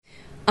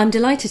I'm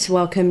delighted to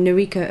welcome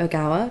Noriko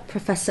Ogawa,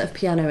 Professor of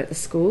Piano at the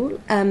school,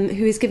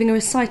 who is giving a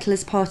recital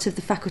as part of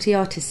the Faculty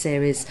Artist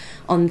Series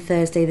on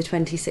Thursday the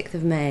 26th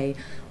of May.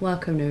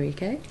 Welcome,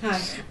 Noriko.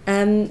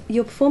 Hi.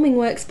 You're performing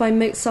works by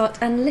Mozart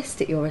and Liszt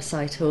at your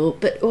recital,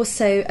 but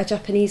also a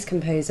Japanese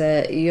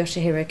composer,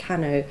 Yoshihiro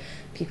Kanno.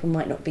 People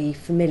might not be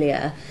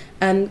familiar.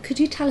 Could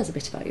you tell us a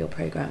bit about your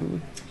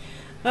programme?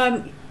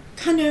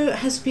 Kanno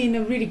has been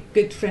a really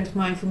good friend of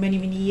mine for many,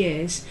 many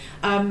years.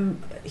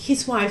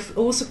 His wife,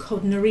 also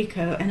called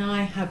Noriko, and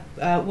I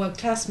have were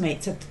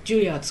classmates at the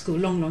Juilliard School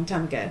long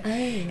time ago. Oh,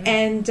 right.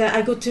 And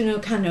I got to know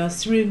Kanno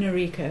through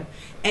Noriko.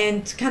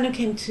 And Kanno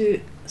came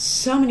to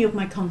so many of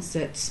my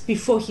concerts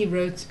before he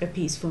wrote a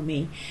piece for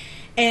me.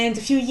 And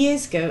a few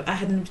years ago, I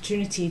had an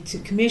opportunity to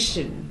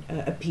commission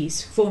a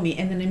piece for me,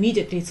 and then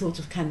immediately thought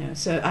of Kanno.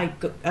 So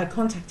I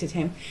contacted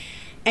him.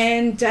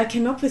 And I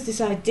came up with this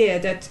idea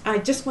that I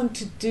just want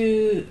to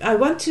do. I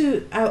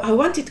wanted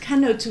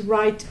Kanno to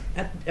write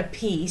a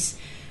piece,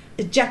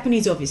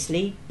 Japanese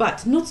obviously,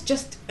 but not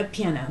just a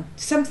piano.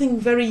 Something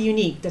very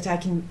unique that I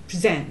can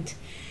present,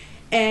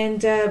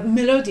 and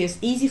melodious,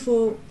 easy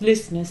for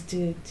listeners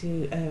to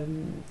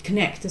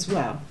connect as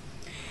well.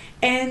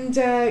 And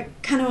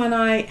Kanno and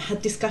I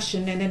had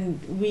discussion, and then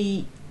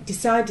we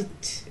decided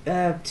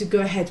to go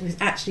ahead with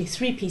actually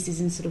 3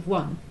 pieces instead of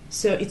 1.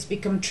 So it's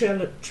become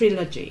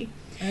trilogy.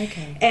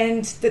 Okay.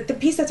 And the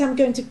piece that I'm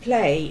going to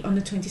play on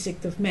the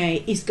 26th of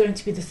May is going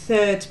to be the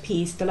 3rd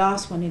piece, the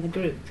last one in the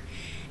group.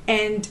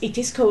 And it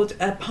is called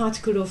A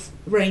Particle of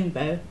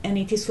Rainbow, and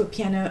it is for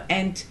piano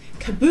and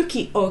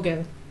kabuki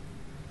organ.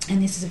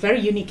 And this is a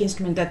very unique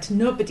instrument that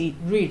nobody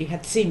really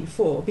had seen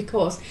before,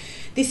 because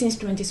this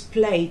instrument is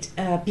played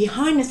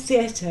behind a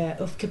theatre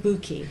of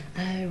kabuki.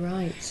 Oh,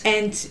 right.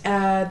 And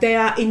they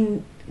are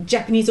in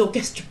Japanese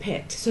orchestra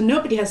pit, so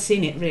nobody has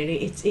seen it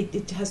really.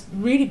 It has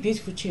really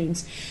beautiful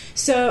tunes.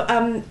 So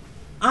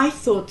I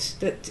thought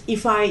that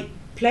if I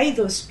play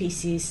those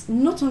pieces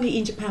not only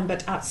in Japan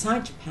but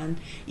outside Japan,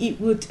 it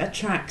would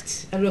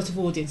attract a lot of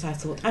audience.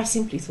 I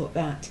simply thought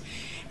that,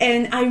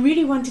 and I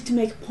really wanted to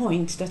make a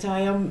point that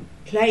I am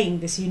playing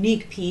this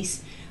unique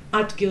piece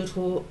at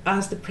Guildhall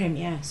as the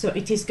premiere. So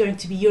it is going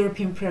to be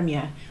European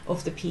premiere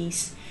of the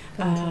piece.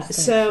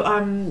 So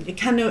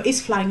Kanno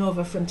is flying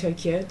over from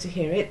Tokyo to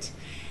hear it.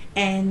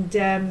 And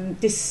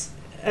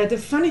the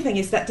funny thing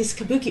is that this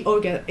kabuki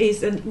organ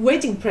is a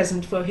wedding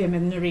present for him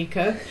and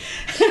Noriko.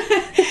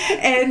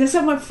 And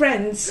some of my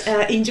friends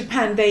in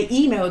Japan, they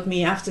emailed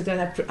me after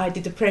that I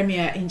did the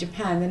premiere in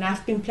Japan, and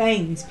I've been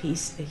playing this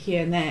piece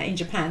here and there in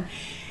Japan.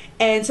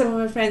 And some of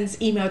my friends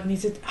emailed me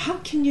and said, "How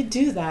can you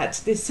do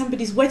that? There's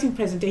somebody's wedding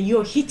present and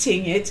you're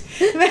hitting it."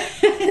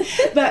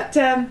 But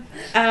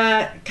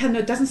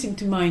Kanno doesn't seem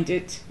to mind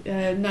it.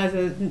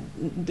 Neither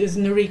does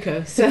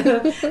Noriko. So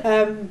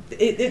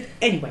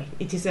anyway,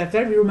 it is a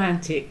very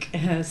romantic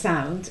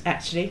sound,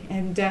 actually.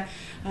 And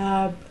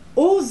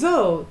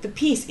although the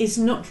piece is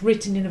not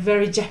written in a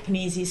very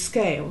Japanesey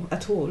scale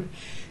at all,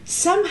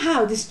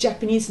 somehow this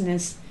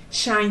Japaneseness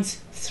shines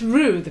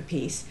through the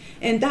piece,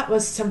 and that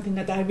was something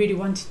that I really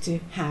wanted to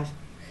have,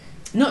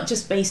 not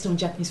just based on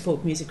Japanese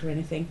folk music or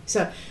anything.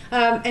 So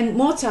and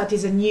Mozart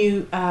is a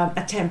new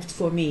attempt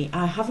for me.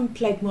 I haven't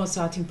played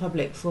Mozart in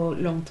public for a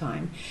long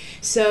time,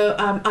 so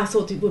I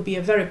thought it would be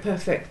a very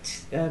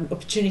perfect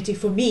opportunity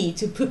for me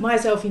to put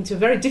myself into a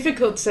very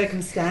difficult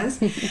circumstance.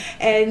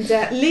 And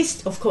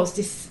Liszt, of course,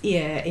 this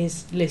year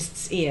is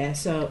Liszt's year,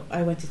 so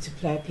I wanted to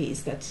play a piece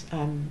that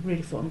I'm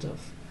really fond of.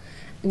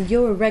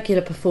 You're a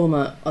regular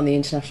performer on the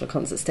international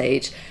concert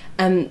stage.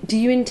 Do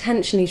you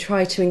intentionally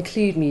try to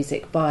include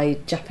music by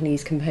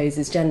Japanese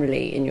composers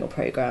generally in your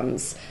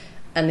programmes?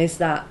 And is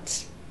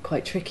that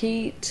quite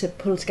tricky to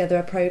pull together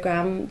a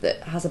programme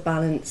that has a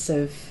balance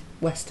of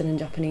Western and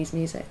Japanese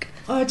music?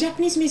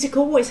 Japanese music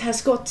always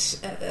has got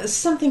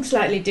something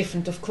slightly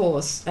different, of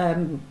course,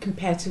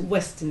 compared to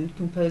Western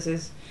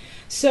composers.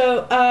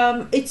 So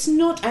it's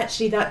not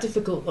actually that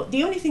difficult.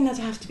 The only thing that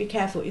I have to be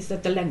careful is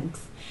that the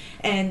length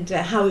and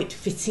how it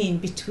fits in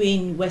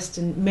between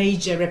Western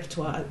major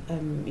repertoire,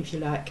 if you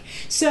like.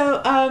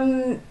 So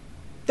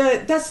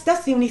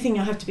that's the only thing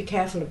I have to be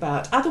careful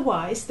about.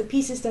 Otherwise, the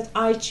pieces that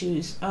I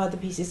choose are the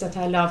pieces that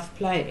I love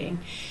playing.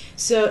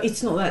 So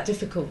it's not that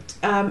difficult.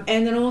 And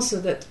then also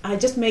that I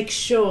just make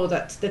sure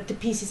that the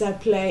pieces I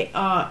play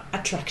are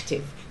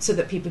attractive, so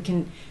that people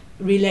can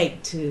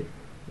relate to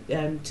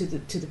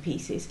the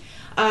pieces.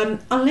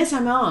 Unless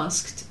I'm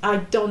asked, I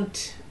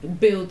don't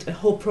build a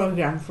whole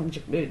program from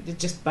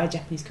just by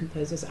Japanese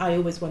composers. I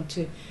always want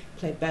to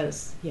play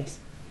both. Yes.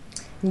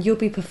 You'll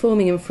be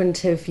performing in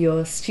front of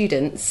your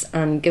students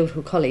and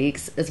Guildhall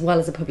colleagues as well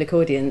as a public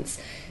audience.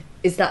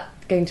 Is that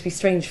going to be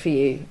strange for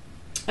you?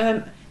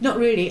 Not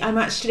really. I'm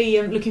actually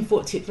looking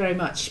forward to it very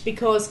much,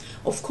 because,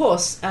 of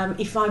course,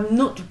 if I'm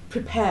not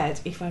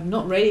prepared, if I'm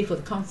not ready for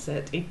the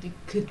concert, it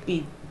could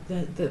be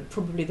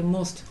probably the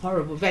most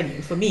horrible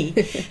venue for me.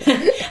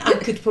 I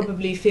could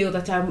probably feel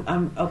that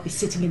I'll be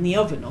sitting in the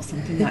oven or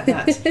something like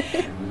that.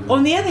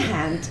 On the other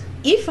hand,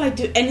 if I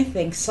do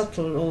anything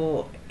subtle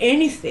or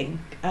anything,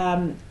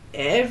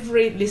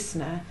 every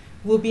listener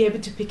will be able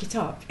to pick it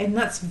up, and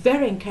that's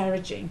very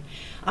encouraging.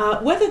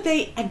 Whether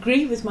they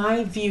agree with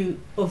my view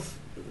of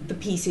the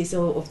pieces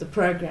or of the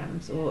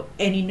programs or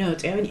any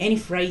note or any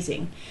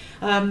phrasing,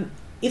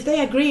 if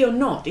they agree or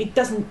not,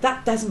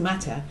 that doesn't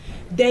matter.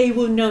 They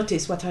will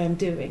notice what I am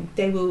doing.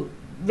 They will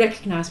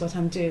recognize what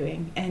I'm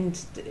doing, and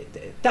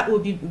that will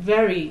be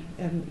very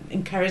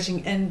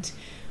encouraging and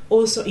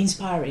also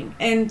inspiring.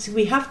 And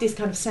we have this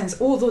kind of sense,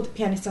 although the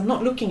pianists are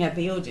not looking at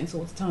the audience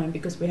all the time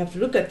because we have to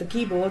look at the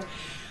keyboard,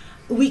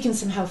 we can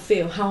somehow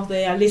feel how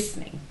they are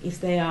listening,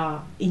 if they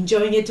are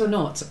enjoying it or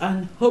not,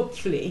 and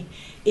hopefully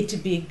it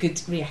will be a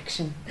good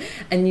reaction.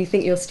 And you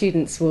think your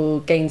students will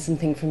gain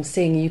something from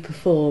seeing you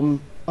perform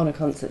on a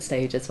concert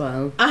stage as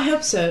well? I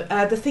hope so.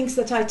 The things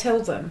that I tell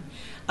them,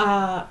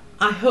 I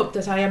hope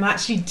that I am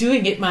actually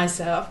doing it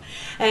myself,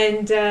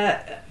 and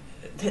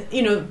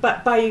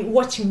but by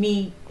watching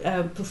me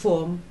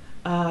perform,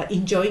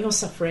 enjoying or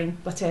suffering,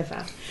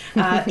 whatever,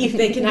 if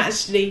they can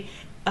actually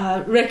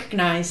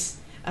recognise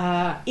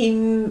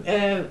in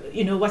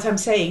what I'm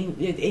saying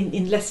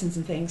in lessons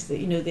and things,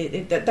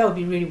 that would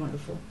be really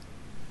wonderful.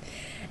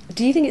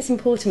 Do you think it's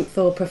important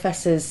for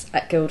professors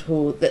at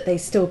Guildhall that they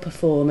still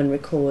perform and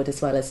record as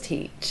well as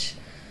teach?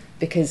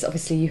 Because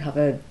obviously you have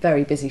a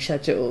very busy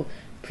schedule.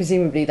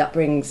 Presumably that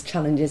brings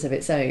challenges of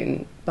its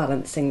own,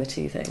 balancing the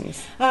two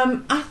things.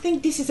 I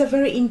think this is a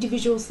very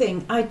individual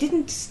thing. I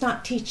didn't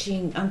start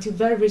teaching until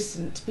very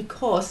recent,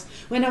 because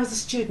when I was a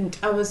student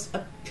I was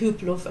a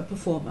pupil of a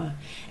performer,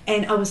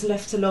 and I was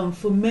left alone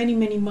for many,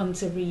 many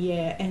months every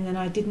year, and then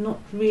I did not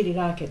really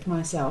like it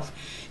myself.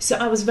 So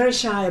I was very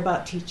shy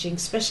about teaching,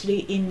 especially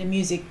in the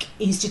music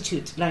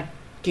institute like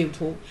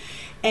Guildhall.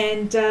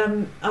 And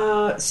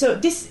so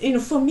this,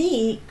 for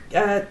me,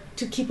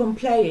 to keep on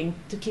playing,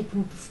 to keep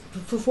on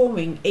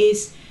performing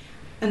is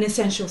an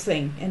essential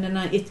thing, and then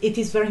it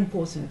is very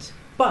important.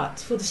 But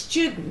for the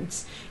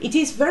students, it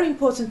is very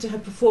important to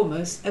have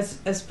performers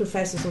as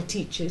professors or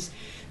teachers,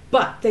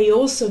 but they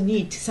also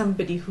need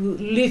somebody who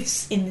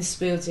lives in this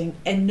building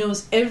and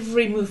knows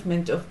every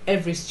movement of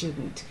every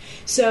student.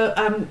 So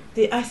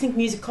I think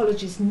music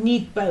colleges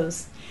need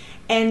both.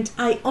 And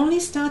I only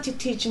started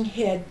teaching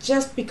here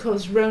just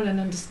because Ronan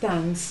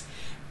understands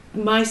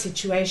my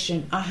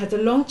situation. I had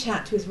a long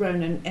chat with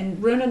Ronan,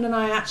 and Ronan and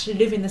I actually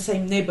live in the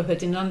same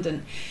neighbourhood in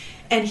London,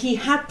 and he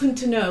happened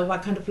to know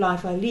what kind of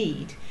life I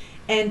lead.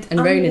 And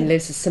Ronan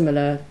lives a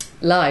similar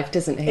life,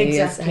 doesn't he?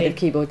 Exactly. As head of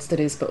keyboard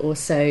studies, but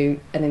also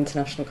an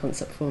international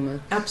concert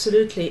performer.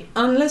 Absolutely.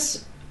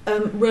 Unless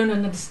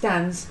Ronan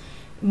understands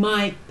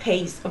my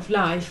pace of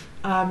life,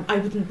 I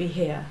wouldn't be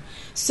here.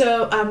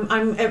 So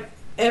I'm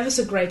ever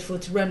so grateful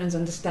to Ronan's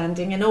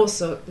understanding, and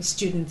also the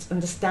students'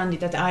 understanding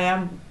that I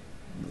am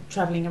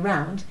travelling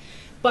around.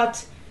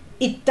 But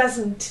it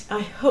doesn't,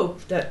 I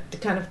hope that the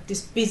kind of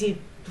this busy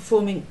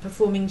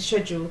performing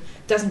schedule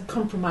doesn't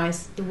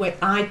compromise the way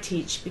I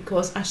teach,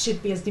 because I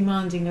should be as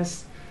demanding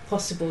as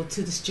possible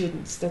to the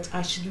students, that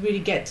I should really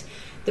get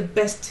the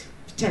best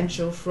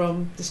potential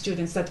from the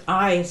students that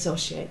I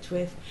associate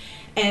with.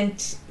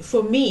 And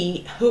for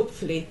me,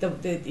 hopefully,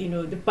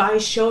 by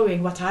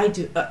showing what I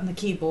do on the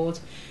keyboard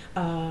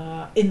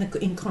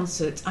in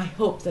concert, I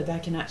hope that I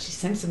can actually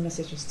send some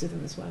messages to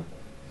them as well.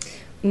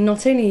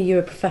 Not only are you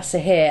a professor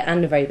here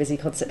and a very busy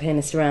concert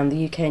pianist around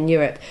the UK and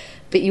Europe,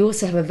 but you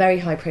also have a very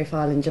high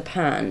profile in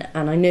Japan,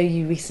 and I know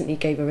you recently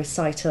gave a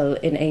recital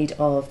in aid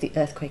of the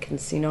earthquake and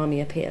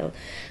tsunami appeal.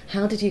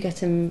 How did you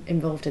get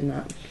involved in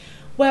that?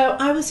 Well,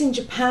 I was in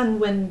Japan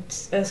when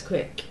the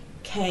earthquake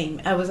came.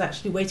 I was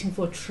actually waiting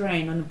for a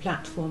train on a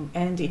platform,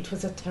 and it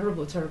was a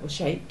terrible, terrible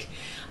shake.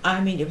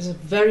 I mean, it was a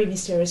very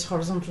mysterious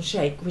horizontal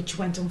shake which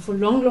went on for a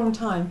long, long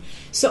time.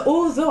 So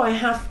although I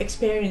have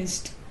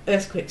experienced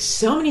earthquakes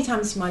so many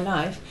times in my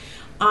life,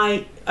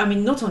 I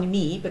mean, not only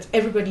me, but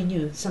everybody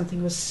knew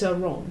something was so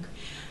wrong.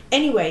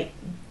 Anyway,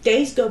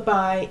 days go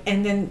by,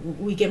 and then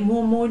we get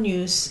more and more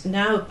news,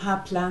 now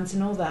power plants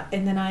and all that,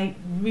 and then I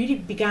really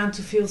began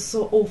to feel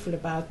so awful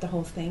about the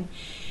whole thing.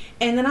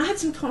 And then I had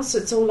some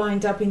concerts all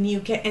lined up in the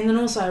UK, and then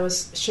also I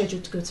was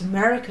scheduled to go to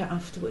America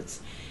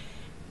afterwards,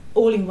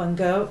 all in one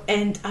go,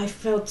 and I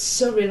felt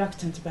so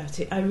reluctant about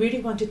it. I really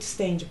wanted to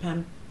stay in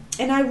Japan.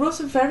 And I wrote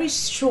a very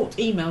short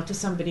email to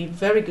somebody, a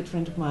very good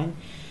friend of mine.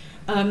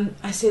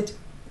 I said,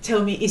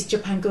 tell me, is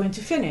Japan going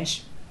to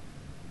finish?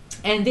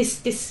 And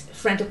this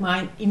friend of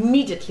mine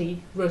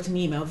immediately wrote an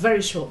email,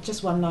 very short,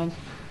 just one line,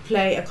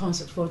 play a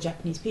concert for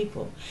Japanese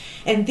people.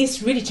 And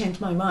this really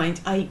changed my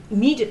mind. I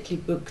immediately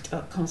booked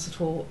a concert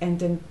hall and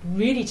then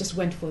really just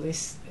went for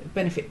this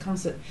benefit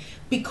concert.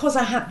 Because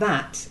I had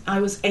that,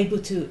 I was able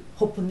to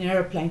hop on the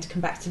aeroplane to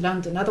come back to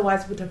London.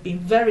 Otherwise it would have been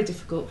very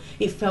difficult.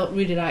 It felt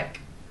really like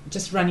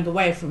just running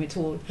away from it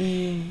all.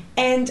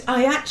 And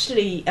I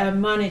actually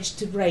managed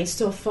to raise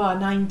so far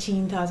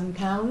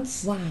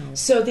 £19,000. Wow.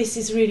 So this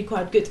is really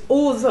quite good.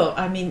 Although,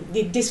 I mean,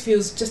 this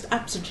feels just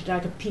absolutely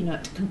like a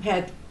peanut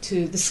compared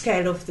to the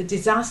scale of the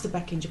disaster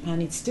back in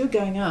Japan. It's still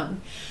going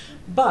on,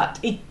 but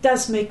it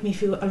does make me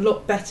feel a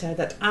lot better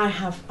that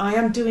I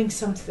am doing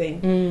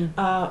something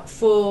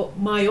for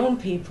my own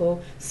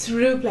people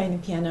through playing the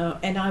piano,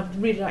 and I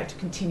would really like to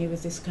continue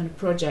with this kind of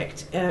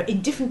project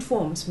in different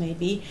forms.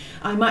 Maybe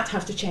I might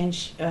have to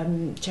change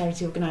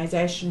charity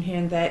organisation here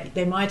and there.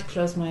 They might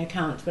close my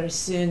account very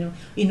soon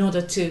in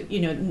order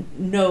to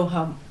know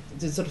how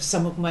the sort of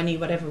sum of money,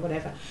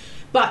 whatever.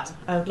 But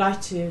I would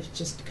like to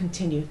just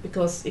continue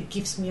because it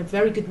gives me a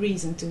very good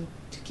reason to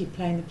keep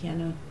playing the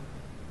piano.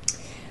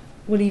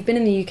 Well, you've been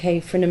in the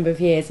UK for a number of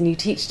years and you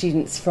teach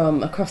students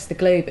from across the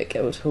globe at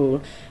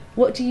Guildhall.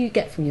 What do you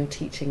get from your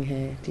teaching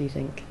here, do you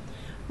think?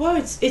 Well,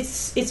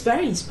 it's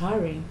very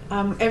inspiring.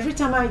 Every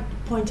time I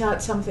point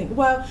out something,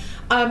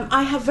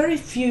 I have very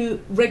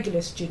few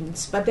regular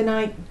students, but then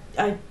I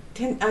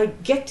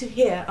get to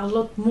hear a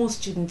lot more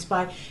students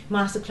by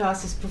master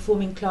classes,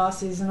 performing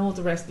classes, and all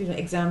the rest,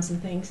 exams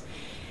and things,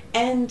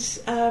 and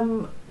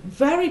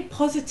very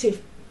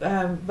positive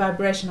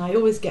vibration I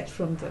always get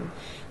from them.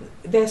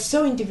 They're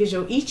so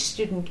individual. Each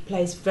student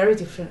plays very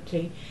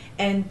differently,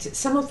 and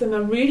some of them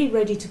are really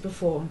ready to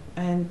perform,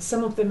 and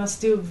some of them are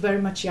still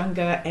very much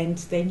younger and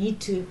they need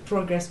to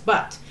progress,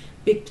 but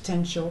big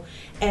potential.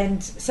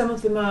 And some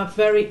of them are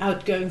very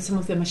outgoing, some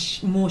of them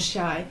are more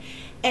shy.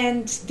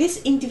 And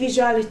this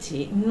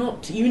individuality,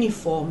 not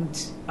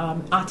uniformed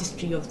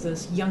artistry of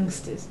those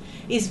youngsters,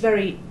 is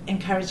very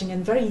encouraging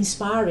and very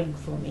inspiring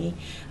for me.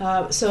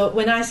 So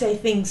when I say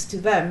things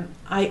to them,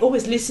 I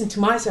always listen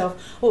to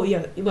myself. Oh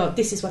yeah, well,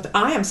 this is what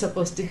I am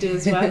supposed to do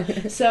as well.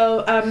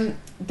 So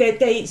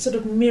they sort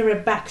of mirror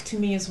back to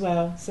me as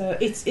well. So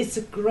it's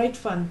a great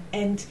fun.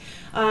 And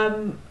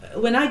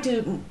when I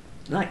do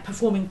like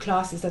performing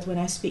classes, that when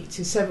I speak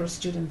to several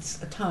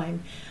students at a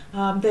time,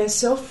 they're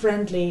so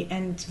friendly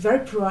and very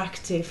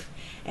proactive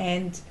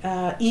and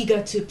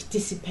eager to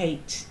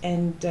participate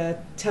and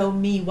tell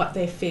me what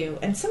they feel.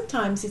 And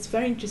sometimes it's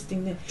very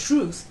interesting, the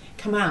truth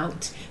come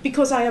out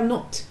because I am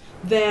not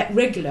their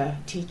regular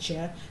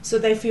teacher, so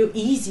they feel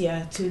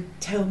easier to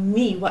tell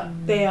me what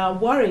they are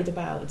worried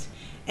about.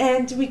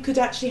 And we could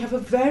actually have a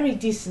very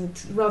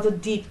decent, rather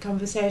deep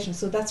conversation,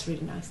 so that's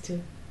really nice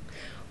too.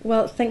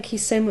 Well, thank you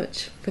so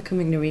much for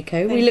coming, Noriko.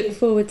 Thank we look you.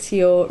 forward to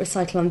your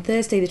recital on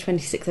Thursday the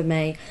 26th of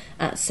May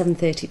at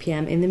 7:30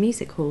 p.m. in the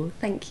Music Hall.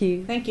 Thank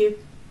you. Thank you.